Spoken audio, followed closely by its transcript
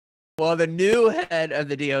Well, the new head of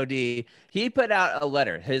the DOD, he put out a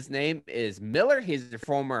letter. His name is Miller. He's a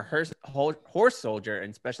former horse soldier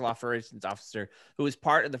and special operations officer who was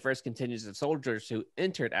part of the first contingent of soldiers who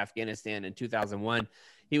entered Afghanistan in 2001.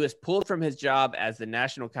 He was pulled from his job as the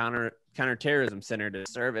National Counterterrorism Center to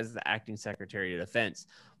serve as the acting Secretary of Defense.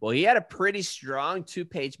 Well, he had a pretty strong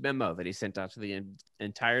 2-page memo that he sent out to the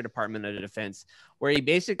entire Department of Defense, where he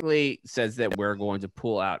basically says that we're going to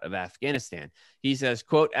pull out of Afghanistan. He says,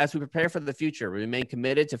 quote, as we prepare for the future, we remain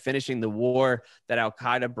committed to finishing the war that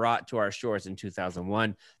Al-Qaeda brought to our shores in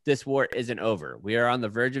 2001. This war isn't over. We are on the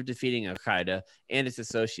verge of defeating Al-Qaeda and its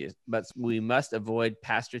associates, but we must avoid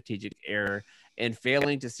past strategic error and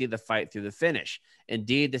failing to see the fight through the finish.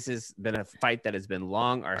 Indeed, this has been a fight that has been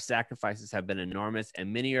long. Our sacrifices have been enormous,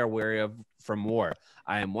 and many are weary of from war.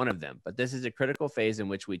 I am one of them. But this is a critical phase in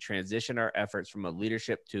which we transition our efforts from a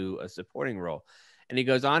leadership to a supporting role. And he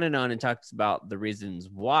goes on and talks about the reasons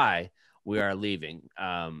why we are leaving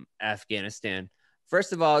Afghanistan.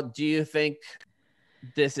 First of all, do you think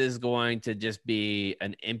this is going to just be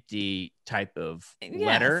an empty type of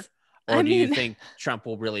letter? Or do you think Trump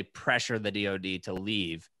will really pressure the DOD to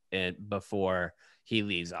leave it before he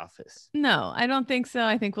leaves office? No, I don't think so.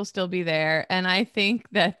 I think we'll still be there. And I think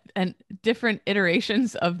that different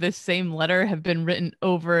iterations of this same letter have been written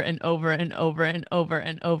over and over and over and over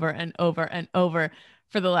and over and over and over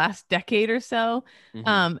for the last decade or so.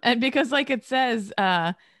 Mm-hmm. And because like it says,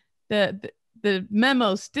 the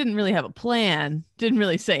memos didn't really have a plan, didn't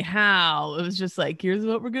really say how. It was just like, here's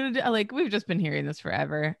what we're going to do. Like, we've just been hearing this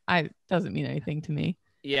forever. Doesn't mean anything to me.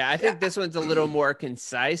 Yeah, I think this one's a little more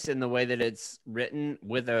concise in the way that it's written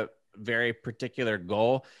with a very particular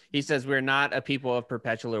goal. He says, we're not a people of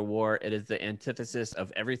perpetual war. It is the antithesis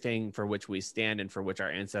of everything for which we stand and for which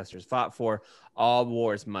our ancestors fought for. All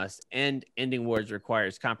wars must end. Ending wars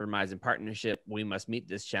requires compromise and partnership. We must meet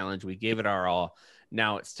this challenge. We gave it our all.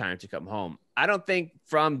 Now it's time to come home. I don't think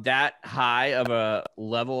from that high of a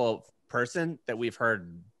level of person that we've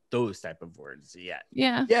heard those type of words yet.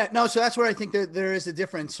 Yeah. No, so that's where I think that there is a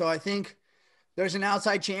difference. So I think there's an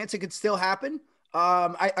outside chance it could still happen.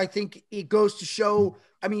 I think it goes to show,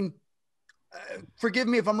 I mean, forgive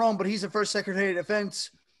me if I'm wrong, but he's the first Secretary of Defense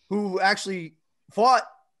who actually fought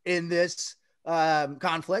in this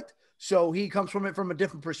conflict. So he comes from it from a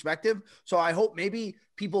different perspective. So I hope maybe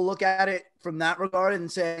people look at it from that regard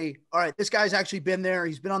and say, all right, this guy's actually been there.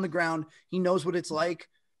 He's been on the ground. He knows what it's like.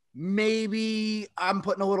 Maybe I'm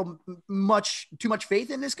putting a little too much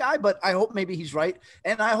faith in this guy, but I hope maybe he's right.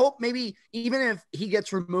 And I hope maybe even if he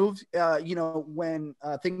gets removed, when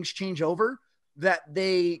things change over, that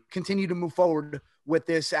they continue to move forward with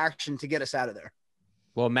this action to get us out of there.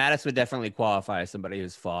 Well, Mattis would definitely qualify as somebody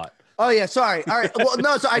who's fought. Oh yeah. Sorry. All right. Well,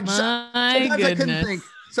 no, so I couldn't think.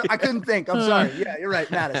 So I couldn't think. I'm sorry. Yeah, you're right,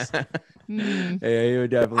 Mattis. Yeah, you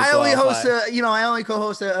would definitely. I only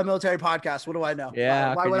co-host a military podcast. What do I know?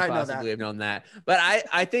 Yeah, why would I know possibly that? have known that? But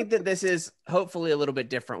I think that this is hopefully a little bit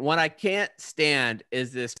different. What I can't stand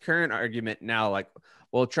is this current argument now, like,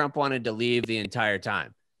 well, Trump wanted to leave the entire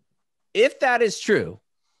time. If that is true,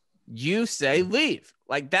 you say leave.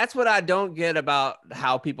 Like, that's what I don't get about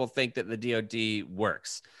how people think that the DOD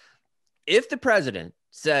works. If the president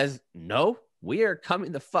says no, we are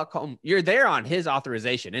coming the fuck home. You're there on his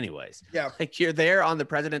authorization anyways. Yeah. Like, you're there on the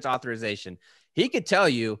president's authorization. He could tell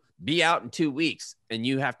you be out in 2 weeks and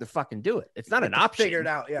you have to fucking do it. It's not an option. Figure it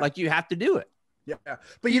out. Yeah. Like, you have to do it. Yeah.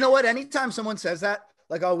 But you know what? Anytime someone says that,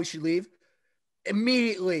 like, oh, we should leave,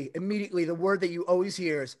 immediately, the word that you always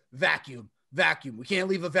hear is vacuum. We can't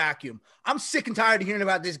leave a vacuum. I'm sick and tired of hearing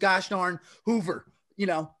about this gosh darn Hoover,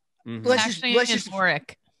 Mm-hmm. Let's just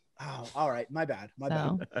Warwick. Oh, all right. My bad.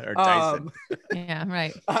 Or Tyson. Yeah,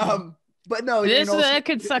 right. But no, it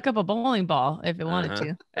could suck up a bowling ball if it wanted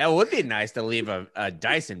to. It would be nice to leave a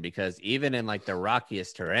Dyson, because even in like the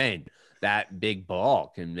rockiest terrain, that big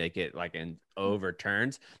ball can make it like in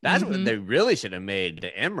overturns. That's what they really should have made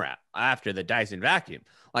the MRAP after the Dyson vacuum.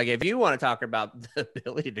 Like, if you want to talk about the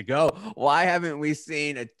ability to go, why haven't we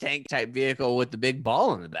seen a tank type vehicle with the big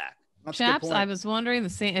ball in the back? That's Chaps, I was wondering the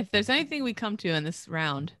same. If there's anything we come to in this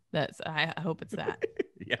round, I hope it's that.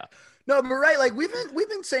 Yeah. No, but right, like we've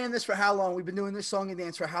been saying this for how long? We've been doing this song and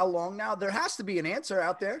dance for how long now? There has to be an answer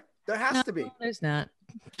out there. There has to be. There's not.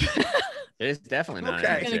 There's definitely not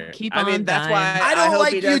Okay. an answer. Keep I mean, on that's dying. why I don't hope like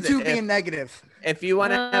he you does two it. being negative. If you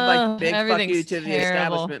want to have like big fuck you everything's to the terrible.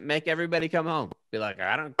 establishment, make everybody come home. Be like,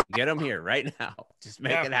 I don't get them here right now. Just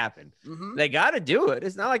make it happen. Mm-hmm. They got to do it.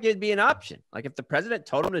 It's not like it'd be an option. Like, if the president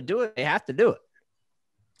told them to do it, they have to do it.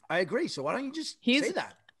 I agree. So why don't you just say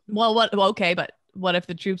that? Well, okay, but what if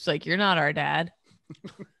the troops like, you're not our dad?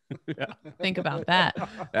 Think about that.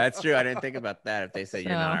 That's true. I didn't think about that. If they say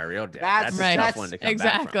you're not So, our real dad, that's- that's a right. tough one to come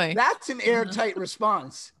back from. Exactly. That's an airtight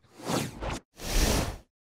response.